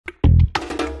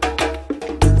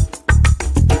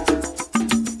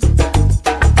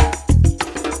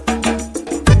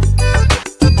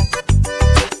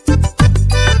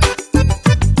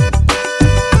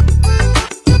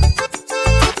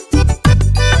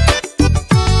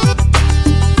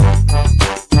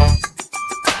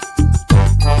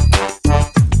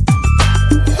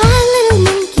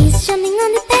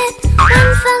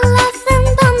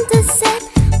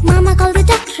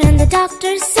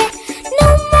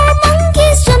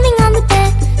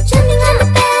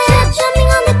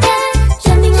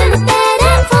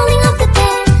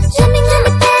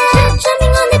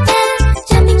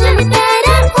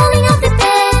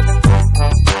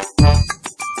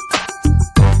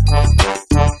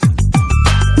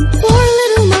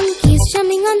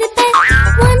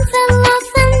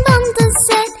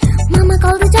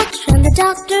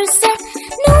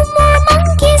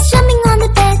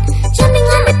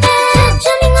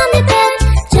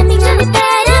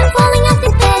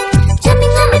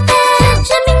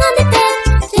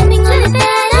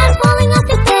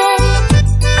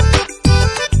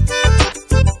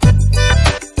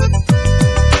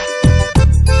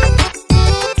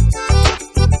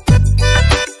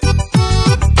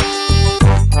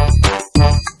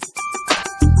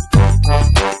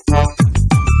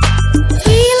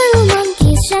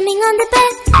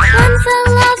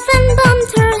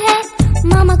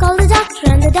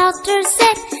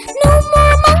said, "No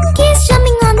more monkeys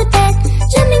jumping on the bed,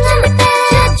 jumping on the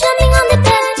bed, jumping on the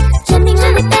bed, jumping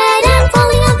on the bed and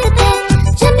falling off the bed,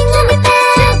 jumping on the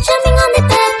bed, jumping on the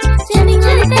bed, jumping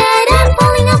on the bed and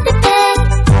falling off the bed."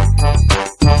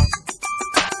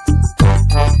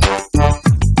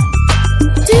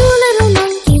 Two little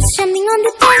monkeys jumping on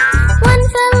the bed. One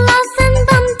fell off and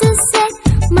bumped his head.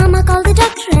 Mama called the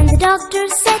doctor and the doctor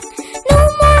said, "No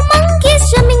more monkeys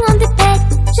jumping on the bed,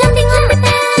 jumping on the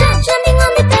bed, jumping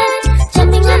on the bed,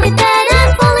 jumping on the bed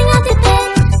and falling off the bed,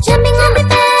 jumping on the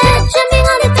bed, jumping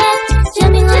on the bed,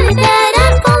 jumping on the bed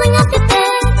and falling off the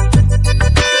bed."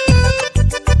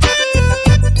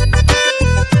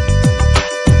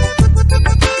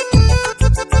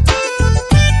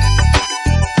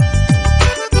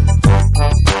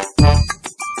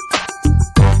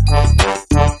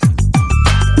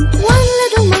 One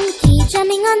little monkey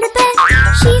jumping on the bed.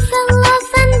 She fell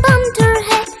off and bumped her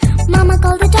head. Mama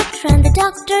called the doctor and the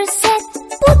doctor said,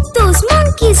 "Put those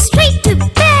monkeys straight to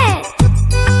bed."